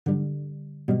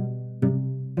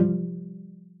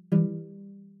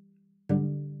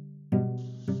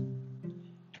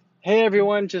Hey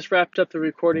everyone, just wrapped up the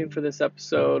recording for this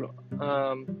episode.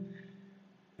 Um,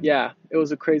 yeah, it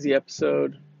was a crazy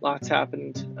episode. Lots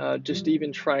happened. Just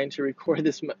even trying to record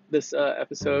this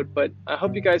episode, but I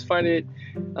hope you guys find it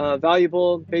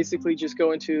valuable. Basically, just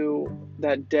go into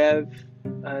that dev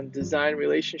and design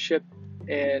relationship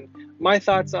and my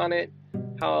thoughts on it,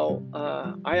 how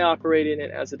I operate in it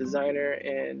as a designer,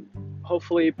 and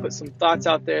hopefully put some thoughts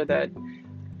out there that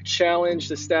challenge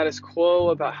the status quo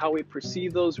about how we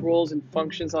perceive those roles and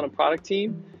functions on a product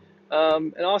team.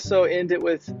 And also end it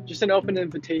with just an open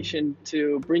invitation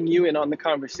to bring you in on the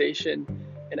conversation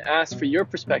and ask for your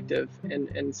perspective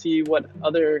and see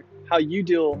how you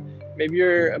deal. Maybe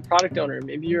you're a product owner,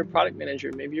 maybe you're a product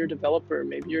manager, maybe you're a developer,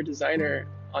 maybe you're a designer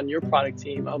on your product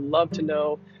team. I'd love to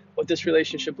know what this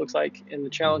relationship looks like and the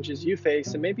challenges you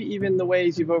face, and maybe even the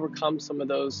ways you've overcome some of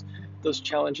those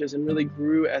challenges and really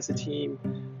grew as a team.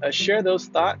 Share those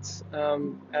thoughts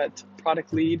at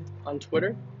Product Lead on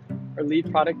Twitter or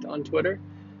Lead Product on Twitter.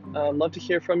 Love to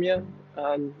hear from you.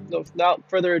 Without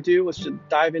further ado, let's just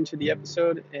dive into the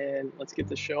episode and let's get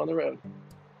this show on the road.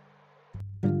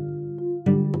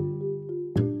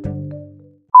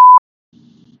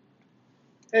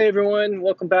 Hey everyone,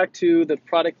 welcome back to the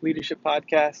Product Leadership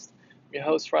Podcast. I'm your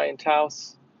host, Ryan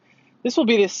Taus. This will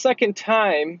be the second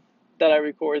time that I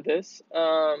record this.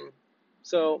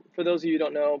 So for those of you who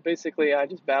don't know, basically I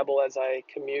just babble as I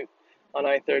commute on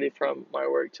I-30 from my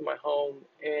work to my home,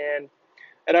 and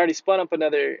I'd already spun up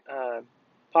another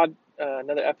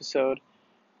episode,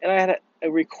 and I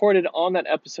recorded on that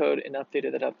episode and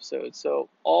updated that episode. So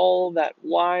all that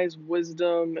wise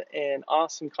wisdom and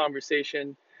awesome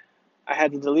conversation, I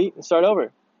had to delete and start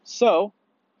over. So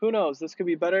who knows? This could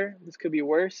be better. This could be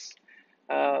worse.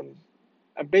 Um,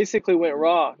 I basically went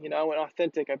raw. I went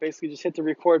authentic. I basically just hit the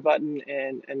record button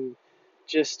and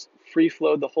just free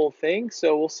flowed the whole thing.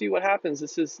 So we'll see what happens.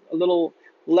 This is a little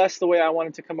less the way I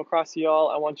wanted to come across to y'all.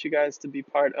 I want you guys to be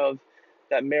part of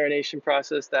that marination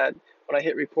process, that when I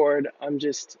hit record, I'm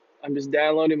just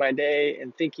downloading my day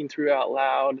and thinking through out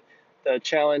loud the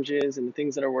challenges and the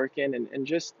things that are working, and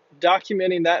just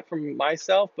documenting that from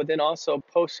myself, but then also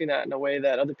posting that in a way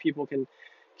that other people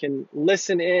can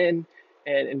listen in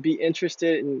and be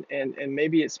interested, and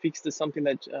maybe it speaks to something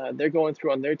that they're going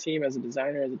through on their team as a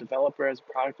designer, as a developer, as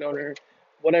a product owner,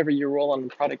 whatever your role on the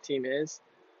product team is.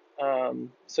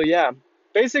 So yeah,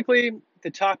 basically the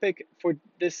topic for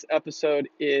this episode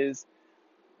is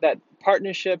that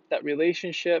partnership, that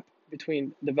relationship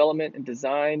between development and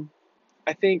design.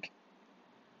 I think,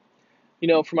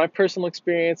 from my personal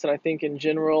experience, and I think in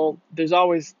general, there's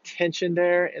always tension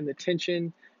there, and the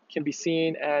tension can be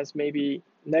seen as maybe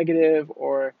negative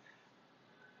or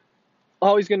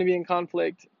always going to be in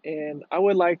conflict. And I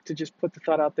would like to just put the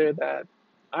thought out there that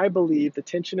I believe the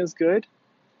tension is good,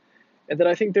 and that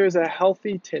I think there's a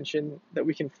healthy tension that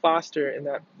we can foster in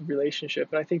that relationship.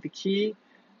 And I think the key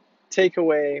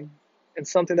takeaway and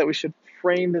something that we should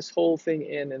frame this whole thing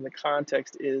in the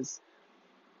context is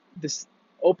this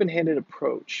open-handed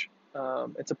approach.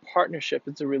 It's a partnership,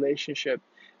 it's a relationship.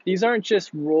 These aren't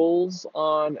just roles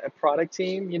on a product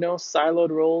team, siloed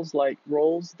roles, like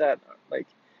roles that, like,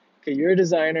 okay, you're a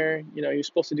designer, you're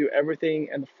supposed to do everything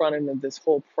at the front end of this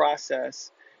whole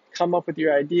process. Come up with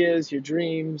your ideas, your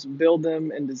dreams, build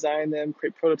them and design them,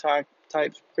 create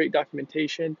prototypes, create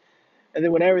documentation. And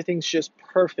then when everything's just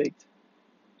perfect,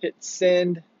 hit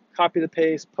send, copy the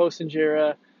paste, post in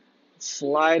Jira,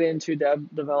 slide into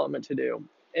development to do.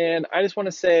 And I just want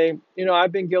to say,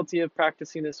 I've been guilty of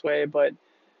practicing this way, but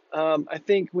I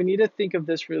think we need to think of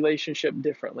this relationship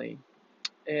differently.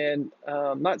 And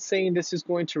I'm not saying this is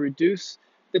going to reduce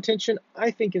the tension.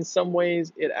 I think in some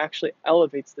ways it actually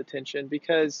elevates the tension,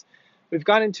 because we've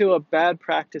got into a bad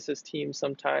practice as teams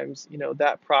sometimes,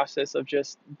 that process of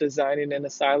just designing in a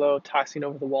silo, tossing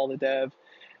over the wall to dev,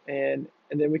 and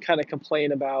then we kind of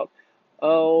complain about,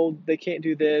 oh, they can't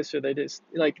do this, or they just,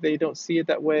 like, they don't see it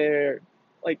that way, or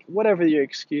like whatever your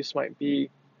excuse might be.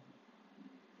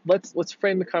 Let's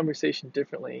frame the conversation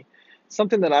differently.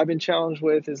 Something that I've been challenged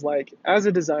with is, like, as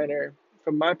a designer,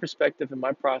 from my perspective and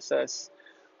my process,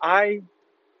 I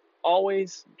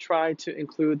always try to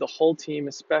include the whole team,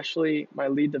 especially my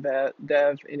lead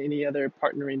dev and any other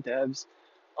partnering devs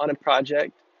on a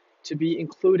project, to be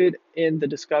included in the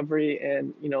discovery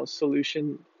and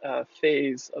solution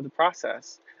phase of the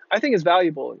process. I think is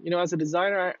valuable. As a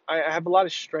designer, I have a lot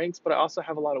of strengths, but I also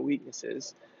have a lot of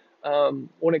weaknesses.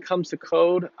 When it comes to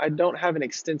code, I don't have an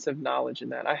extensive knowledge in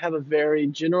that. I have a very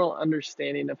general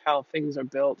understanding of how things are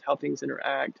built, how things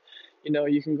interact.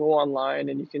 You can go online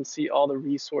and you can see all the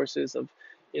resources of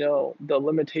the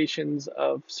limitations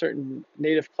of certain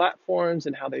native platforms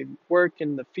and how they work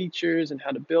and the features and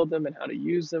how to build them and how to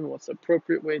use them, what's the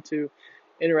appropriate way to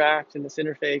interact in this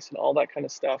interface and all that kind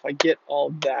of stuff. I get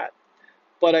all that,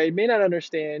 but I may not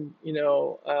understand,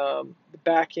 the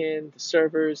back end, the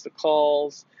servers, the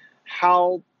calls,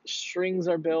 how strings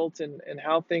are built and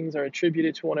how things are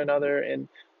attributed to one another and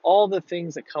all the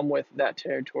things that come with that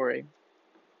territory.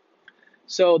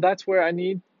 So that's where I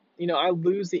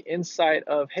lose the insight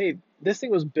of, hey, this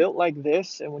thing was built like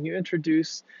this. And when you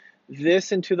introduce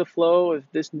this into the flow of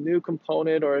this new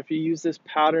component, or if you use this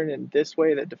pattern in this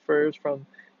way that differs from,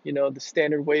 the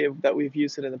standard way that we've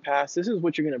used it in the past, this is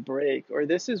what you're going to break. Or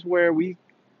this is where we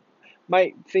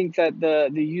might think that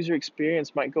the user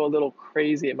experience might go a little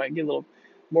crazy. It might get a little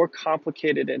more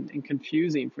complicated and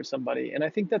confusing for somebody. And I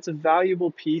think that's a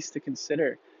valuable piece to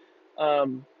consider.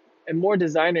 Um, and more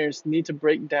designers need to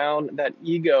break down that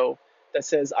ego that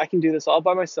says, I can do this all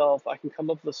by myself. I can come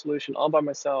up with a solution all by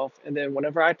myself. And then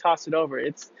whenever I toss it over,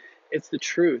 it's the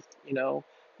truth.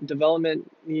 Development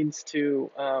needs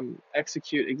to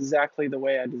execute exactly the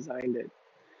way I designed it.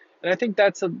 And I think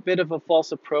that's a bit of a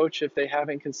false approach if they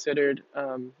haven't considered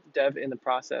dev in the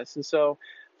process. And so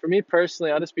for me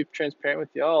personally, I'll just be transparent with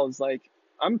y'all. Is like,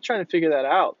 I'm trying to figure that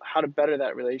out, how to better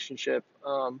that relationship.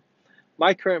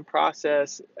 My current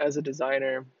process as a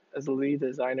designer, as a lead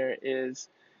designer, is,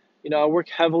 I work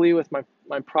heavily with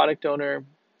my product owner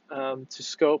to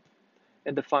scope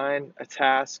and define a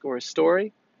task or a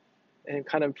story, and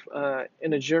kind of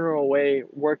in a general way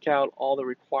work out all the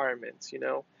requirements,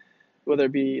 whether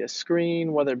it be a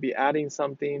screen, whether it be adding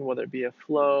something, whether it be a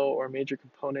flow or a major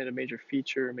component, a major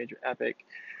feature, a major epic.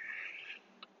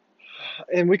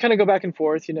 And we kind of go back and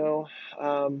forth.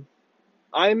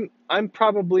 I'm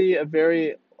probably a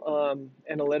very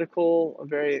analytical, a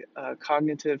very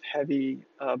cognitive heavy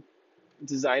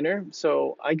designer.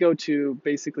 So I go to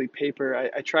basically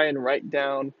paper. I try and write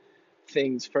down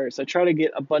things first. I try to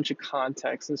get a bunch of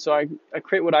context, and so I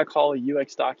create what I call a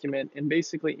UX document. And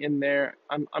basically in there,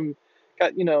 I'm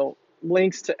got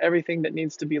links to everything that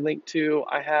needs to be linked to.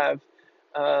 I have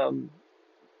um,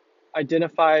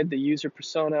 identified the user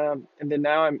persona, and then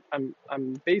now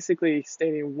I'm basically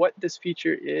stating what this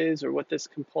feature is or what this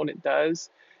component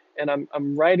does, and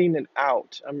I'm writing it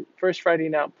out. I'm first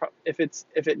writing out if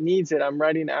it needs it. I'm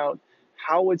writing out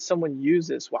how would someone use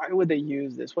this? Why would they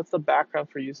use this? What's the background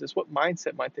for use this? What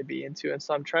mindset might they be into? And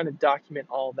so I'm trying to document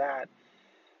all that.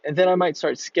 And then I might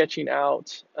start sketching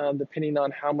out, depending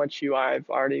on how much UI I've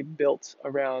already built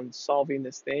around solving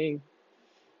this thing,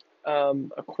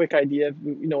 a quick idea of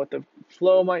what the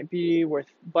flow might be, where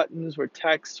buttons, where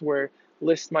text, where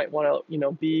lists might want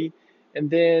to be, and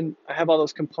then I have all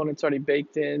those components already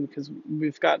baked in because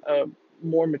we've got a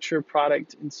more mature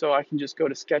product, and so I can just go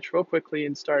to Sketch real quickly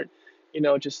and start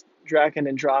just dragging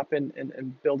and dropping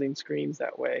and building screens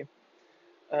that way.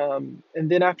 And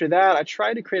then after that, I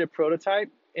try to create a prototype.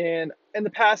 And in the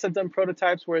past, I've done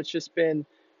prototypes where it's just been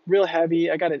real heavy.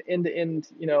 I got an end-to-end,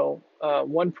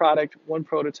 one product, one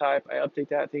prototype. I update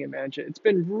that thing and manage it. It's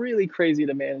been really crazy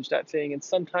to manage that thing. And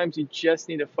sometimes you just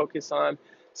need to focus on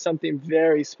something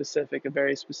very specific, a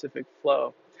very specific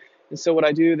flow. And so what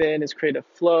I do then is create a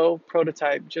flow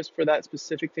prototype just for that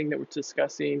specific thing that we're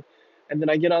discussing. And then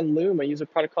I get on Loom. I use a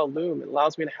product called Loom. It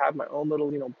allows me to have my own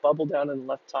little, bubble down in the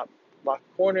left top lock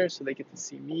corner so they get to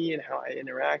see me and how I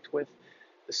interact with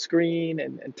the screen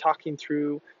and talking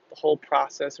through the whole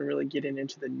process and really getting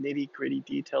into the nitty gritty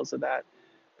details of that.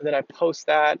 And then I post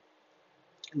that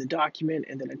in the document,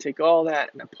 and then I take all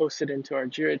that and I post it into our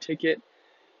Jira ticket.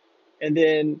 And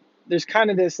then there's kind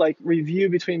of this like review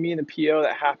between me and the PO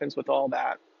that happens with all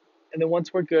that. And then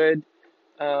once we're good,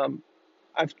 um,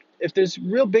 if there's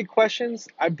real big questions,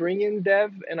 I bring in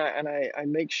dev and I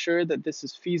make sure that this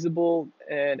is feasible.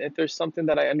 And if there's something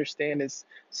that I understand is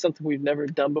something we've never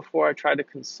done before, I try to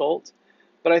consult.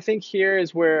 But I think here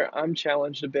is where I'm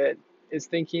challenged a bit, is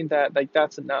thinking that like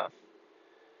that's enough.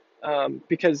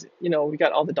 Because we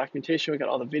got all the documentation, we got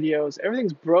all the videos,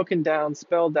 everything's broken down,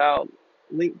 spelled out,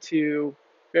 linked to,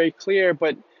 very clear.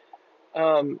 But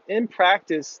in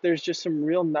practice, there's just some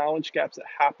real knowledge gaps that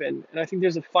happen. And I think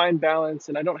there's a fine balance,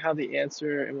 and I don't have the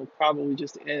answer, and we'll probably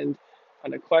just end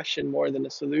on a question more than a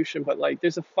solution. But like,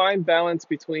 there's a fine balance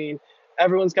between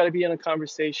everyone's got to be in a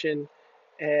conversation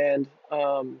and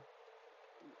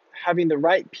having the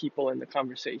right people in the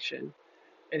conversation,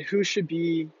 and who should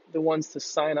be the ones to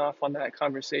sign off on that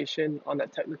conversation, on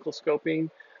that technical scoping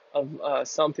of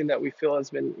something that we feel has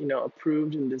been,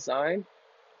 approved and designed.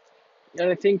 And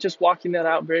I think just walking that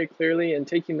out very clearly and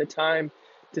taking the time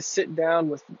to sit down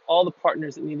with all the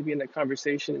partners that need to be in that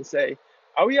conversation and say,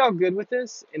 are we all good with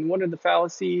this? And what are the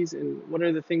fallacies and what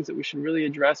are the things that we should really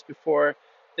address before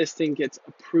this thing gets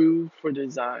approved for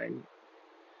design?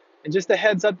 And just a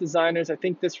heads up, designers, I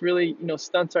think this really,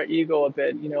 stunts our ego a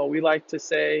bit. We like to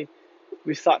say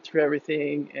we've thought through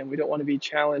everything and we don't want to be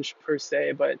challenged per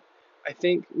se, but I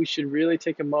think we should really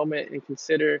take a moment and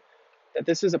consider that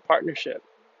this is a partnership,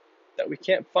 that we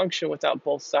can't function without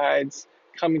both sides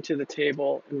coming to the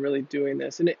table and really doing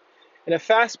this. And in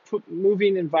a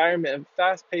moving environment, a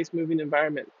fast-paced moving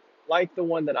environment like the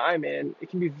one that I'm in, it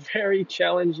can be very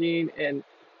challenging and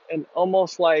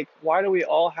almost like, why do we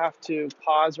all have to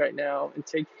pause right now and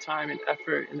take the time and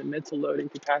effort and the mental load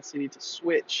and capacity to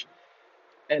switch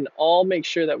and all make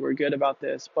sure that we're good about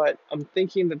this? But I'm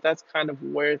thinking that that's kind of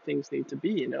where things need to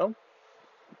be.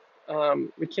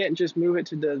 We can't just move it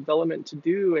to development to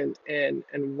do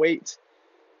and wait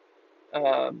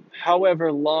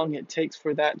however long it takes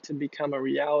for that to become a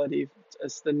reality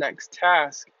as the next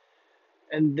task.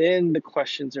 And then the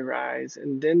questions arise,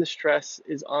 and then the stress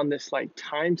is on this like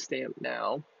timestamp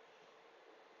now.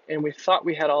 And we thought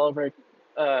we had all of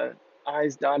our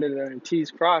I's dotted and our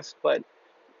T's crossed, but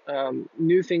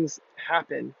new things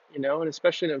happen, and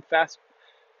especially in a fast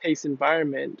paced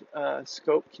environment,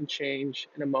 scope can change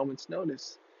in a moment's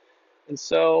notice. And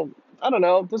so, I don't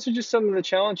know, those are just some of the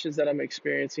challenges that I'm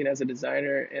experiencing as a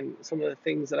designer and some of the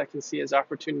things that I can see as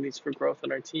opportunities for growth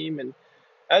on our team. And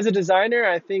as a designer,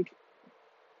 I think,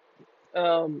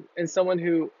 and someone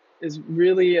who is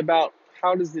really about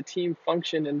how does the team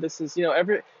function, and this is,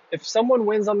 if someone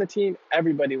wins on the team,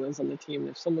 everybody wins on the team.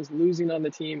 If someone's losing on the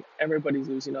team, everybody's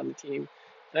losing on the team.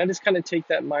 And I just kind of take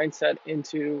that mindset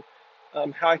into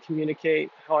how I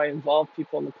communicate, how I involve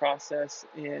people in the process,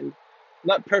 and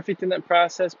not perfect in that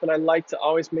process, but I like to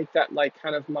always make that like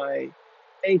kind of my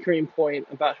anchoring point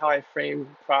about how I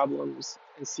frame problems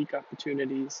and seek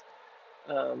opportunities.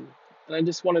 Um, and I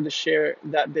just wanted to share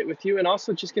that bit with you and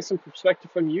also just get some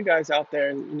perspective from you guys out there.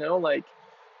 And, I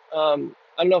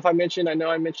don't know if I know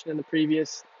I mentioned in the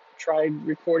previous tried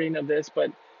recording of this,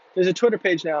 but there's a Twitter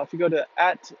page now. If you go to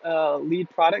 @lead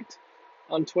product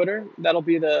on Twitter, that'll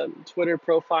be the Twitter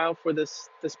profile for this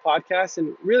podcast.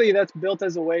 And really that's built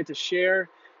as a way to share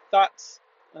thoughts.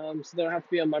 So they don't have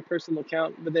to be on my personal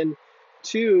account, but then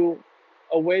two,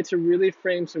 a way to really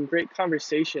frame some great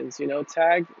conversations,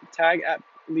 tag at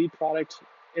lead product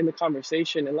in the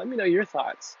conversation and let me know your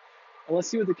thoughts. And let's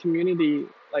see what the community,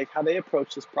 like how they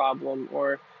approach this problem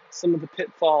or some of the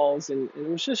pitfalls, and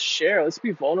let's just share. Let's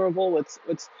be vulnerable.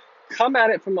 Let's come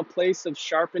at it from a place of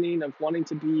sharpening, of wanting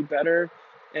to be better,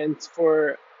 and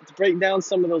to break down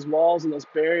some of those walls and those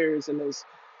barriers and those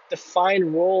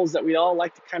defined roles that we all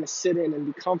like to kind of sit in and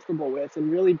be comfortable with,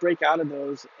 and really break out of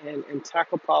those and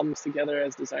tackle problems together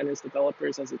as designers,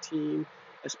 developers, as a team,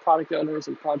 as product owners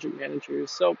and project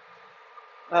managers. So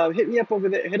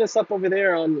hit us up over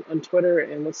there on Twitter,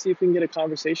 and let's see if we can get a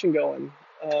conversation going.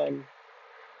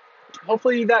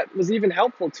 Hopefully that was even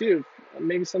helpful too.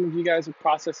 Maybe some of you guys are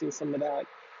processing some of that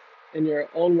in your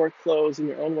own workflows, in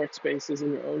your own workspaces,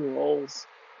 in your own roles.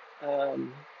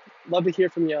 Love to hear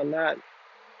from you on that.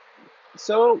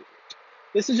 So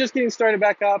this is just getting started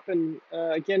back up, and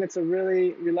again, it's a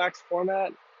really relaxed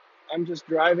format. I'm just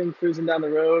driving, cruising down the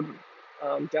road,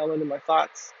 downloading my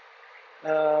thoughts.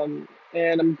 And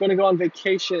I'm going to go on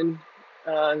vacation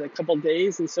in a couple of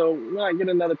days, and so we might get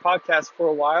another podcast for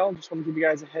a while. Just want to give you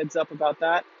guys a heads up about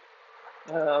that.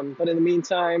 But in the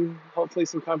meantime, hopefully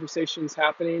some conversations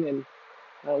happening, and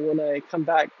when I come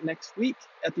back next week,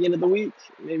 at the end of the week,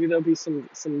 maybe there'll be some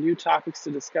new topics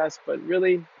to discuss. But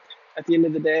really, at the end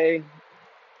of the day,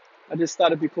 I just thought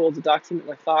it'd be cool to document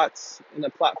my thoughts in a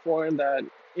platform that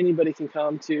anybody can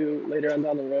come to later on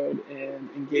down the road and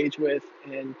engage with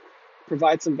and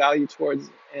provide some value towards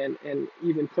and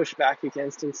even push back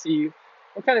against and see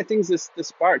what kind of things this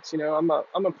sparks. I'm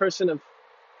a person of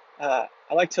I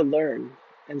like to learn,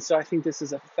 and so I think this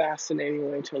is a fascinating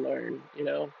way to learn.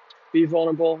 Be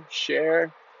vulnerable,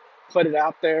 share, put it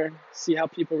out there, see how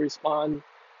people respond,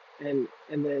 and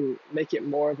then make it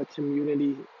more of a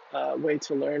community way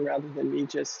to learn rather than me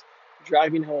just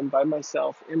driving home by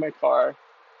myself in my car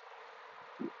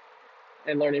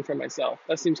and learning from myself.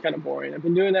 That seems kind of boring. I've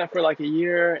been doing that for like a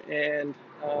year, and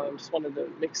just wanted to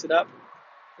mix it up.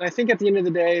 And I think at the end of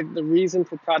the day, the reason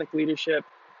for product leadership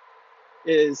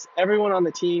is everyone on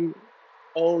the team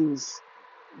owns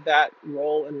that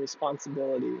role and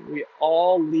responsibility. We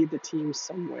all lead the team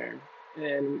somewhere,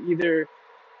 and we either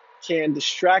can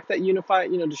distract from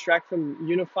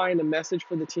unifying the message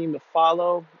for the team to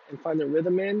follow and find the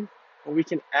rhythm in, or we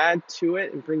can add to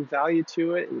it and bring value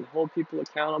to it and hold people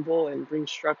accountable and bring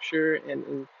structure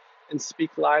and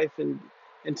speak life and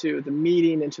into the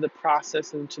meeting, into the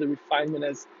process, and into the refinement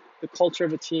as the culture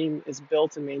of a team is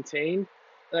built and maintained.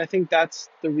 And I think that's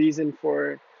the reason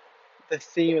for the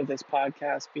theme of this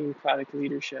podcast being product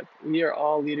leadership. We are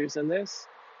all leaders in this,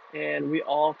 and we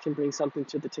all can bring something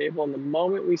to the table. And the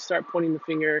moment we start pointing the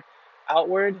finger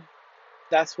outward,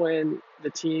 that's when the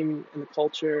team and the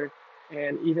culture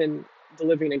and even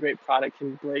delivering a great product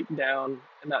can break down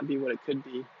and not be what it could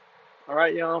be. All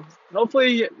right, y'all.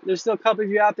 Hopefully, there's still a couple of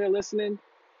you out there listening.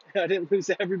 I didn't lose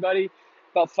everybody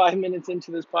about 5 minutes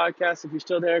into this podcast. If you're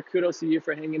still there, kudos to you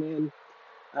for hanging in.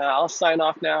 I'll sign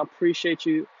off now. Appreciate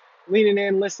you leaning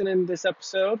in, listening to this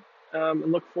episode,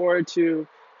 and look forward to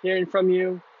hearing from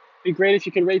you. It'd be great if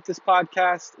you could rate this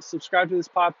podcast, subscribe to this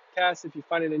podcast if you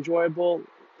find it enjoyable.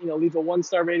 Leave a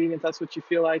 1-star rating if that's what you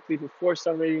feel like. Leave a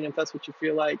 4-star rating if that's what you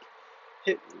feel like.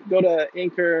 Go to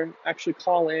Anchor, actually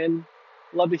call in.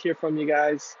 Love to hear from you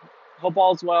guys. Hope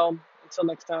all's well. Until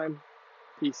next time,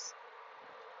 peace.